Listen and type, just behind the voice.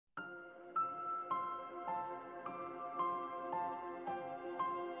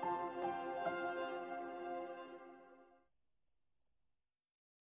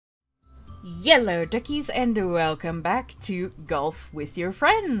Yellow duckies, and welcome back to Golf with Your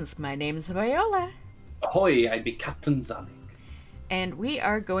Friends. My name's Viola. Ahoy, I be Captain Zanuck. And we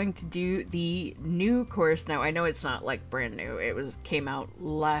are going to do the new course. Now, I know it's not like brand new. It came out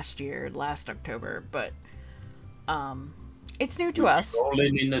last October, but it's new to us.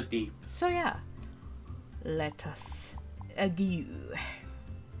 Rolling in the deep. So yeah, let us go.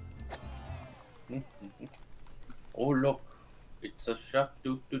 Oh look, it's a shot.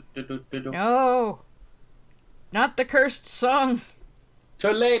 No, not the cursed song.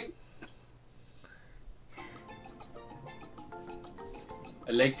 Too late.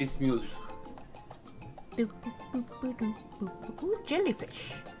 I like this music.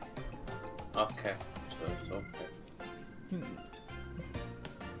 Jellyfish. Okay, so it's okay.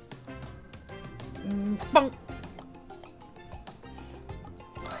 Bonk.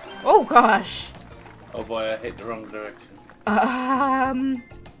 Oh gosh. Oh boy, I hit the wrong direction.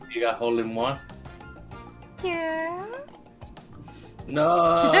 You got hole in one? Yeah.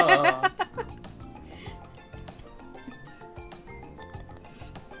 No.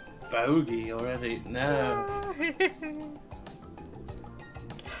 Bogey already? No.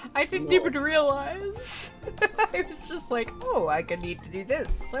 I didn't even realize. I was just like, oh, I could need to do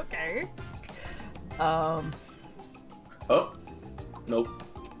this. Okay. Oh. Nope.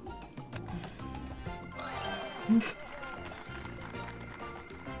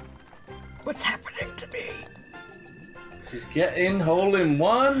 What's happening to me? She's getting hole in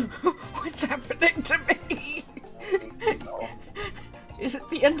one. What's happening to me? No. Is it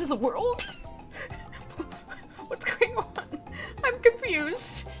the end of the world? What's going on? I'm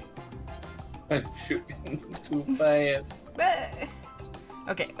confused. I'm shooting too fast.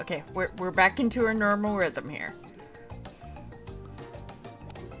 Okay, we're back into our normal rhythm here.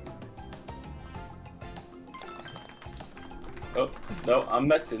 Oh, no, I'm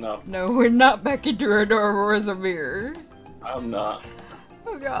messing up. No, we're not back into our normal rhythm here. I'm not.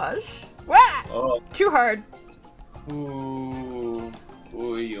 Oh gosh. Wah! Oh. Too hard. Ooh.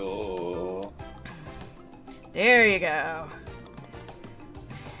 Ooh, yo. There you go.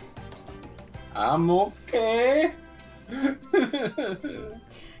 I'm okay.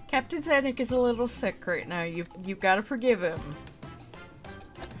 Captain Zanuck is a little sick right now. You've got to forgive him.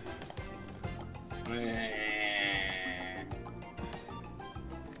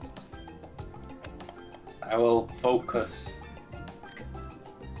 I will focus.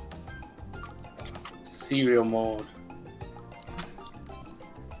 Serial mode.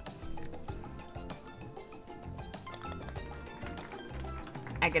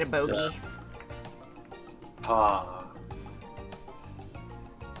 I get a bogey. Pa.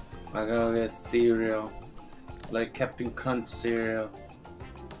 I gotta get cereal. Like Captain Crunch cereal.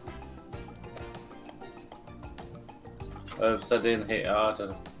 Oops, I didn't hit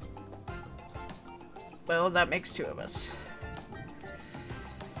harder. Well, that makes two of us.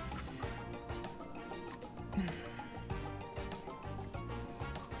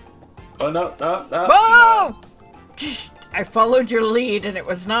 Oh no, no, no! Whoa! No. I followed your lead and it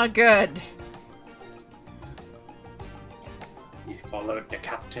was not good. You followed the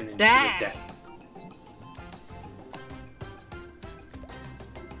captain into Ah. the death.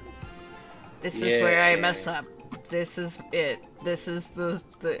 This is where I mess up. This is it. This is the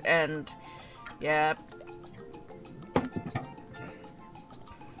end. Yep.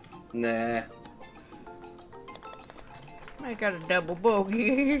 Nah. I got a double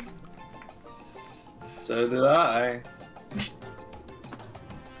bogey. So did I.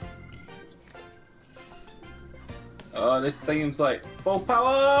 Oh, this seems like full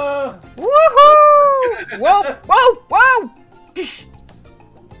power! Woohoo! Whoa! Whoa! Whoa!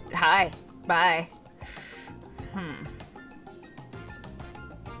 Hi. Bye.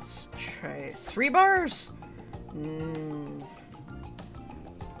 Let's try 3 bars. Okay,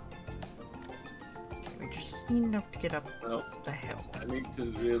 we just need enough to get up Nope. the hill. I need to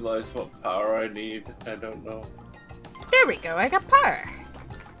realize what power I need. I don't know. There we go. I got par.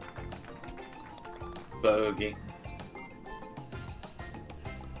 Bogey.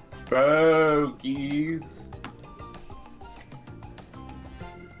 Bogies.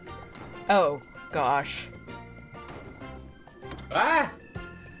 Oh gosh. Ah!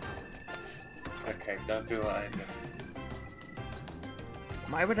 Okay, don't do what I do.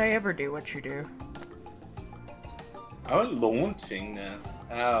 Why would I ever do what you do? I was launching then.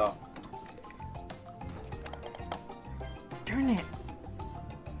 Ow. Darn it.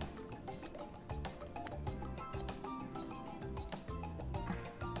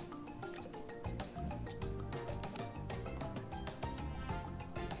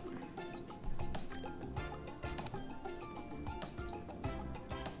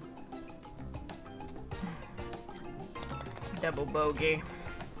 Double bogey.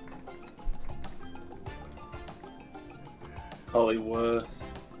 Probably worse.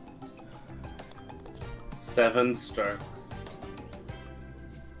 7 strokes.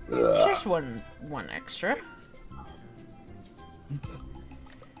 Just one extra.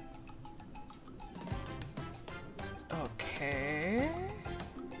 Okay.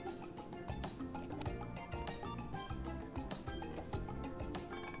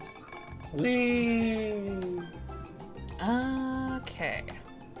 Whee! Okay.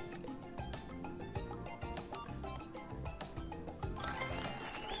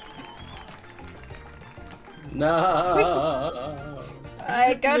 No!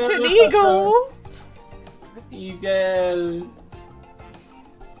 I got No. an eagle! Eagle!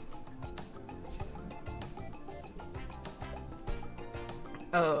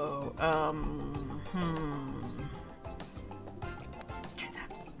 Oh, Do that.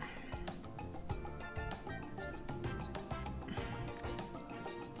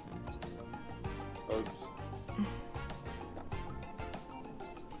 Oops.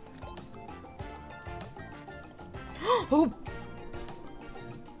 Oh!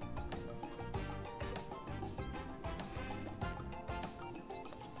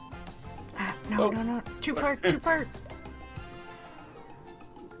 Ah, no, Oh. no. Too far, too far.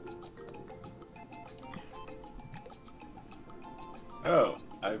 Oh,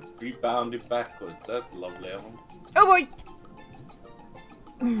 I rebounded backwards. That's lovely of him. Oh boy!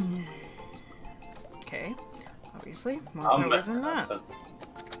 Okay. Obviously, more I'm power messing than up. that.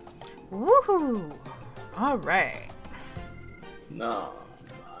 Woohoo! Alright. No.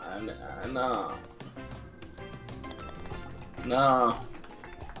 No. No.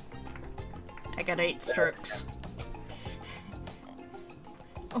 I got 8 strokes.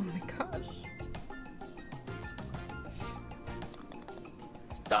 Oh my gosh.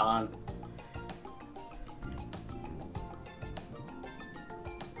 Darn.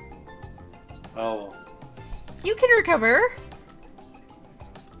 Oh. You can recover.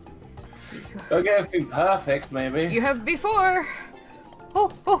 Don't get everything perfect, maybe. You have before.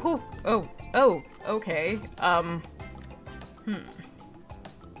 Oh, okay.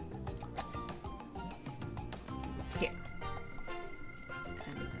 Here.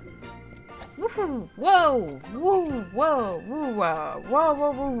 Woohoo! Whoa! Woo! Whoa! Woo! Whoa! Whoa!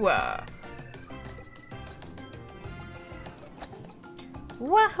 Whoa! Woo!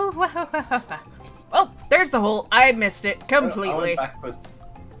 Wahoo! Wahoo! Oh, there's the hole. I missed it I completely. went backwards.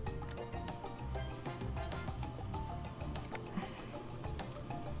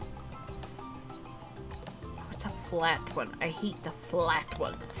 What's a flat one? I hate the flat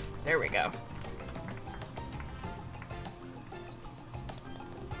ones. There we go.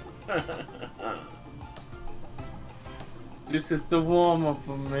 This is the warm up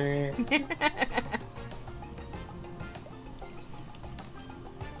for me.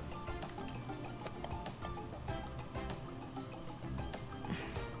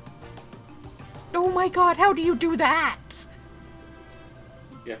 Oh my god, how do you do that?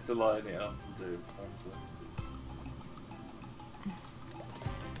 You have to line it up and do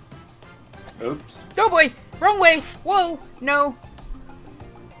it. Oops. Oh boy, wrong way. Whoa, no.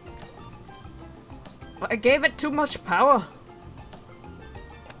 I gave it too much power.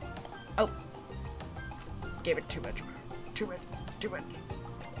 Oh. Gave it too much. Too much. Too much.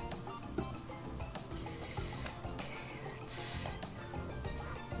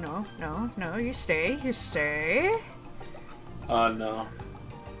 No, no, no, you stay, you stay. Oh no.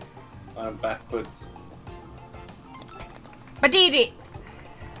 I'm backwards. But eat it!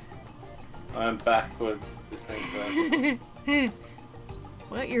 I'm backwards. This ain't bad.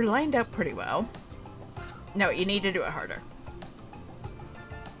 Well, you're lined up pretty well. No, you need to do it harder.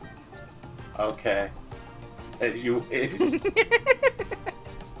 Okay. As you wish.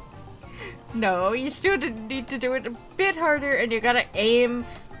 No, you still need to do it a bit harder, and you gotta aim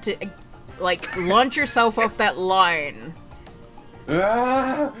to, like, launch yourself off that line.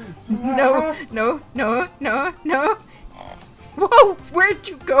 No, no, no, no, no. Whoa, where'd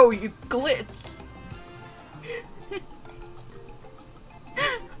you go, you glitch?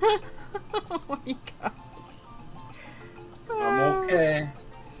 Oh my god. I'm okay.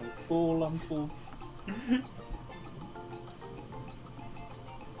 I'm cool, I'm cool.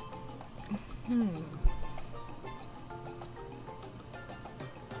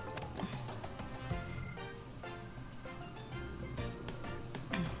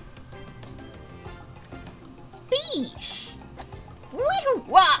 Fish!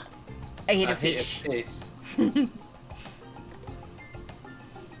 Wee-wah! I hate a hit fish. fish.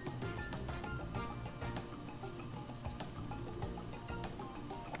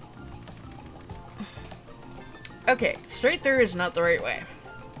 Okay, straight through is not the right way.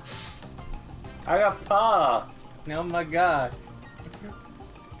 I got paw. Oh my god.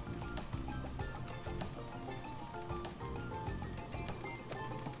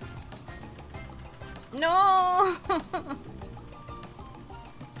 No!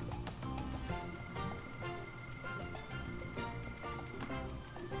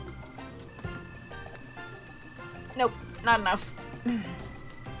 Nope, not enough.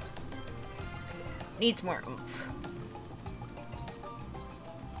 Needs more oomph.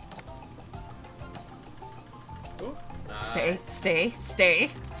 Ooh, nice. Stay, stay, stay.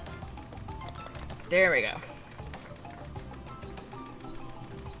 There we go.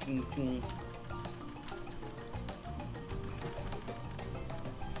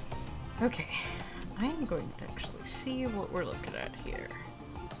 Okay, I am going to actually see what we're looking at here.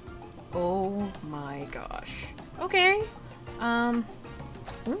 Oh my gosh. Okay.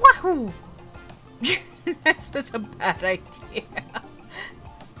 Wahoo! That's just a bad idea.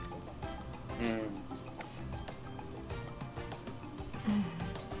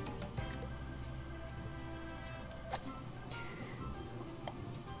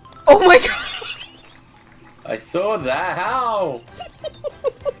 Oh my god! I saw that. How?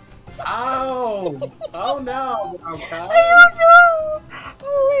 Ow! Oh no! Okay. I don't know!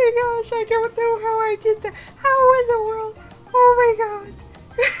 Oh my gosh, I don't know how I did that. How in the world? Oh my god.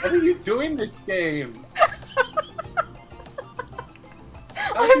 What are you doing this game?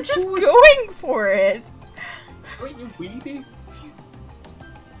 I'm just going for it. Are you Wheaties?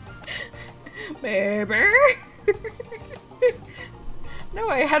 Baby. No,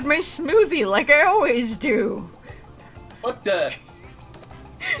 I had my smoothie like I always do. What the?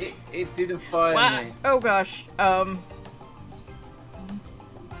 It didn't find me. Oh gosh.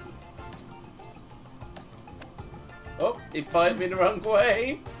 Oh, it fired me the wrong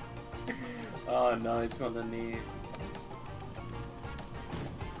way. Oh no, it's on the knees.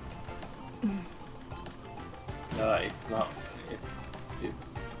 No, it's not.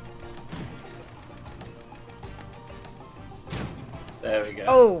 It's. There we go.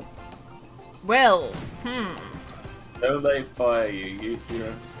 Oh. Well. Don't they fire you? Use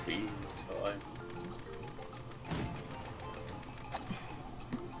your speed. It's fine.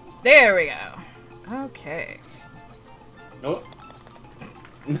 There we go. Okay. Oh.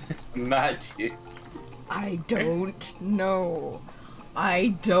 Magic. I don't know.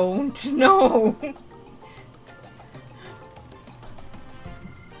 I don't know.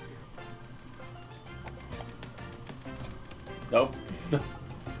 Nope.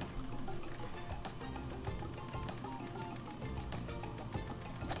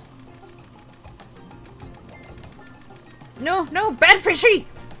 No, no, bad fishy!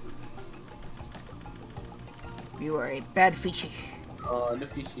 You are a bad fishy. Oh, the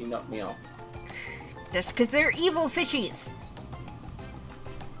fishy knocked me off. That's because they're evil fishies.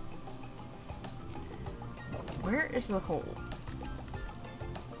 Where is the hole?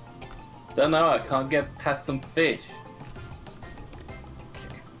 Don't know, I can't get past some fish.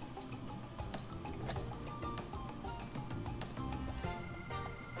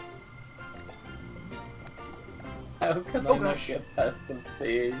 How can I not get past some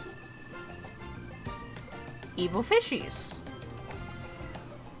fish? Evil fishies.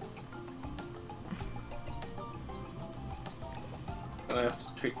 I have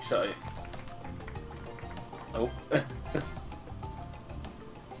to trick shot it. Nope.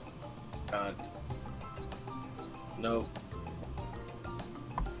 God. Nope.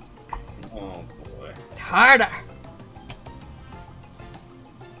 Oh boy. Harder.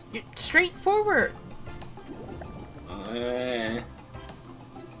 Get straight forward.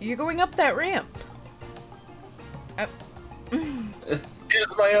 You're going up that ramp.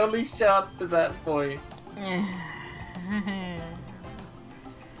 It's my only shot to that point.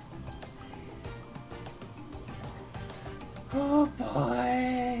 Oh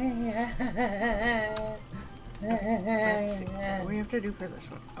boy. Let's see. What do we have to do for this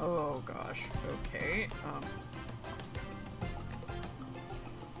one? Oh gosh. Okay.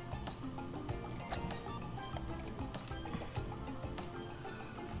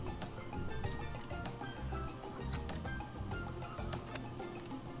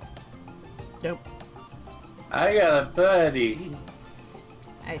 Nope. I got a birdie.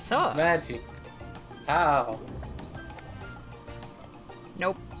 I saw. Magic. How?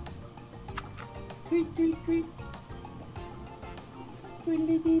 Nope. Tweet, tweet, tweet.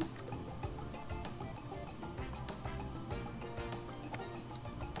 Tweedly deep.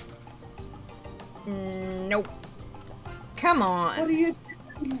 Nope. Come on. What are you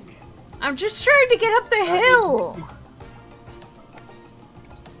doing? I'm just trying to get up the hill.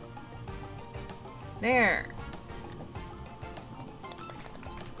 There.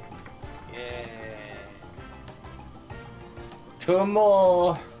 Yeah. Two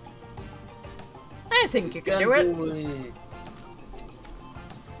more. I think you can do it. it.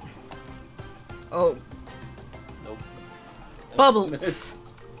 Oh, Nope. bubbles.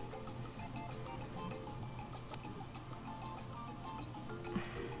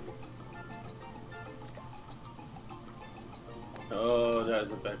 Oh, that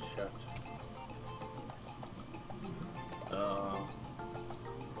was a bad shot. Oh.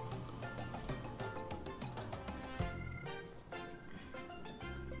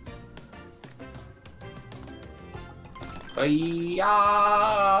 Yeah.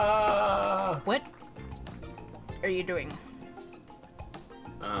 What are you doing?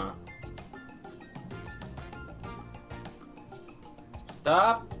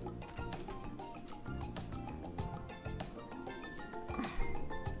 Stop.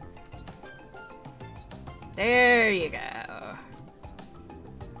 There you go.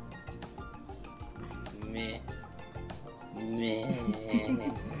 Meh. Meh.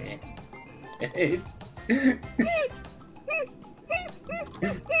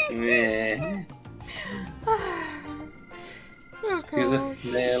 Meh. Get the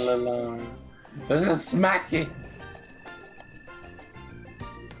snail alone. Let's just smack it.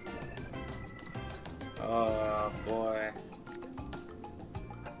 Oh boy.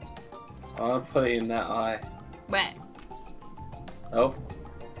 I'll put it in that eye. What? Oh,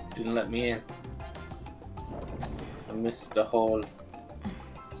 didn't let me in. I missed the hole.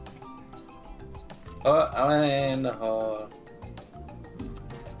 Oh, I went in the hole.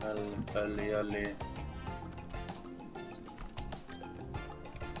 Ali.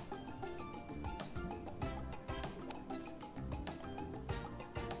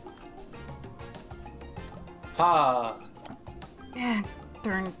 Ha! Yeah,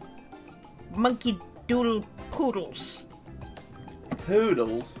 darn monkey doodle poodles.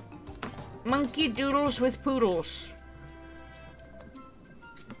 Poodles? Monkey doodles with poodles.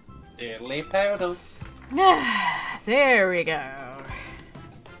 Diddly poodles. There we go.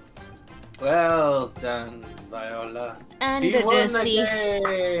 Well done, Viola. Under She the won the sea.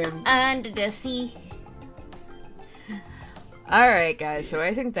 game. Under the sea. Alright guys, so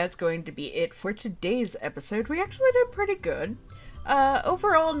I think that's going to be it for today's episode. We actually did pretty good.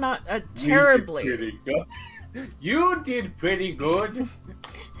 Overall not terribly. You did pretty good. You did pretty good.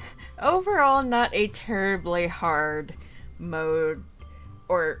 Overall not a terribly hard mode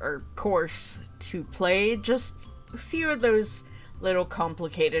or course to play. Just a few of those little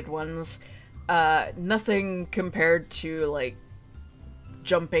complicated ones. Nothing compared to like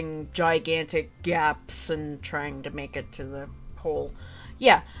jumping gigantic gaps and trying to make it to the hole.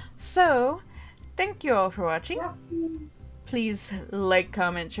 Yeah, so thank you all for watching. Please like,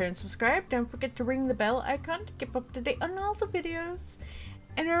 comment, share, and subscribe. Don't forget to ring the bell icon to keep up to date on all the videos.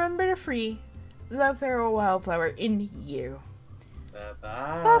 And remember to free the feral wildflower in you.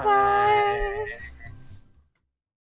 Bye-bye. Bye-bye!